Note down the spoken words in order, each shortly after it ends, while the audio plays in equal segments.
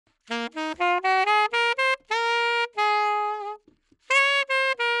Hi,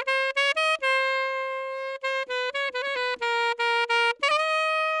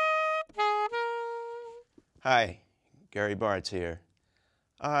 Gary Bartz here.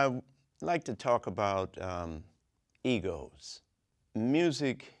 I'd like to talk about egos.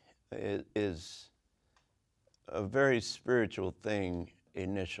 Music is a very spiritual thing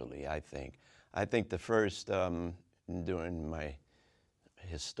initially, I think. I think the first, during my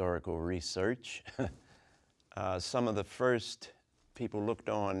historical research, some of the first people looked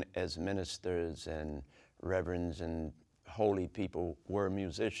on as ministers and reverends and holy people were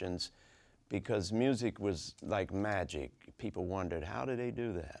musicians, because music was like magic. People wondered, how do they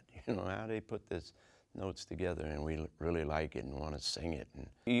do that? You know, how do they put these notes together and we really like it and want to sing it? And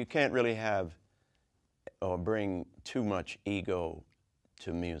you can't really have or bring too much ego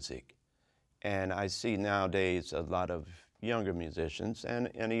to music. And I see nowadays a lot of younger musicians and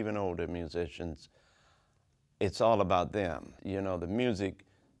even older musicians, it's all about them. You know, the music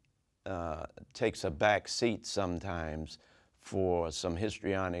takes a back seat sometimes for some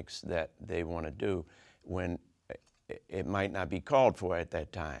histrionics that they want to do when it might not be called for at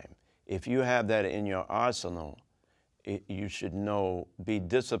that time. If you have that in your arsenal, you should be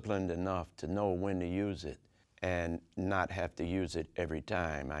disciplined enough to know when to use it and not have to use it every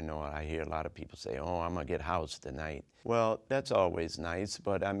time. I know I hear a lot of people say, oh, I'm gonna get house tonight. Well, that's always nice,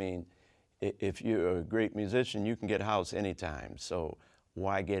 but I mean, if you're a great musician, you can get house anytime, so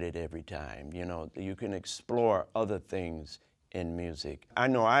why get it every time? You know, you can explore other things in music. I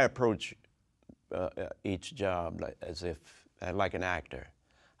know I approach each job as if, like an actor.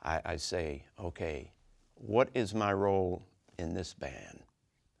 I say, okay, what is my role in this band?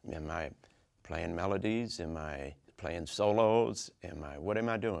 Am I playing melodies? Am I playing solos? What am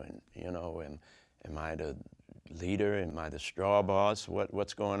I doing? You know, am I the leader? Am I the straw boss?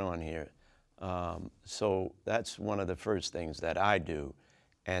 What's going on here? So that's one of the first things that I do.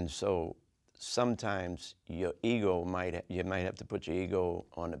 And so sometimes your ego you might have to put your ego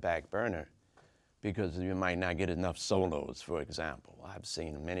on the back burner because you might not get enough solos, for example. I've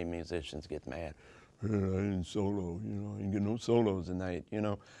seen many musicians get mad. I didn't solo, you know, I didn't get no solos tonight, you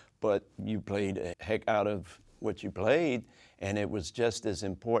know. But you played a heck out of what you played, and it was just as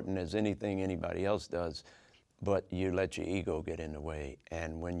important as anything anybody else does, but you let your ego get in the way.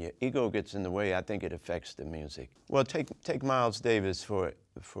 And when your ego gets in the way, I think it affects the music. Well, take Miles Davis, for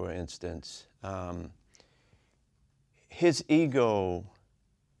instance. His ego,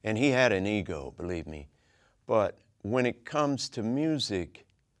 and he had an ego, believe me, but when it comes to music,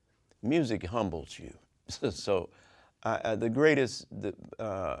 music humbles you. So the greatest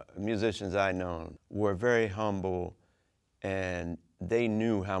musicians I know were very humble, and they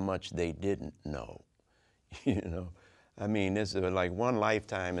knew how much they didn't know. You know, I mean, this is like one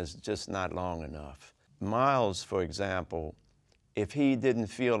lifetime is just not long enough. Miles, for example, if he didn't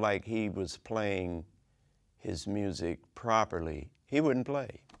feel like he was playing his music properly, he wouldn't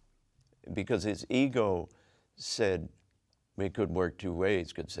play, because his ego said, it could work two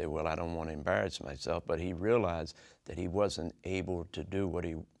ways. Could say, well, I don't want to embarrass myself, but he realized that he wasn't able to do what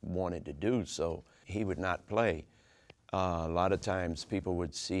he wanted to do, so he would not play. A lot of times people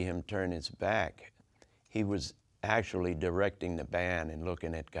would see him turn his back. He was actually directing the band and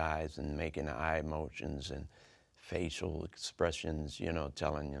looking at guys and making eye motions and facial expressions, you know,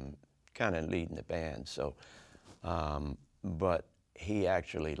 telling them, kind of leading the band. So, but he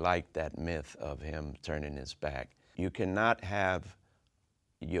actually liked that myth of him turning his back. You cannot have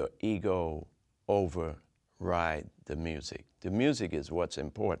your ego override the music. The music is what's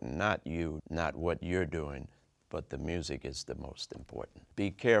important, not you, not what you're doing, but the music is the most important.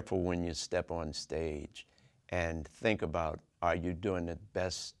 Be careful when you step on stage and think about, are you doing the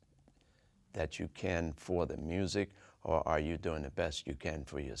best that you can for the music, or are you doing the best you can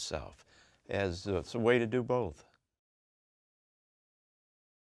for yourself? It's a way to do both.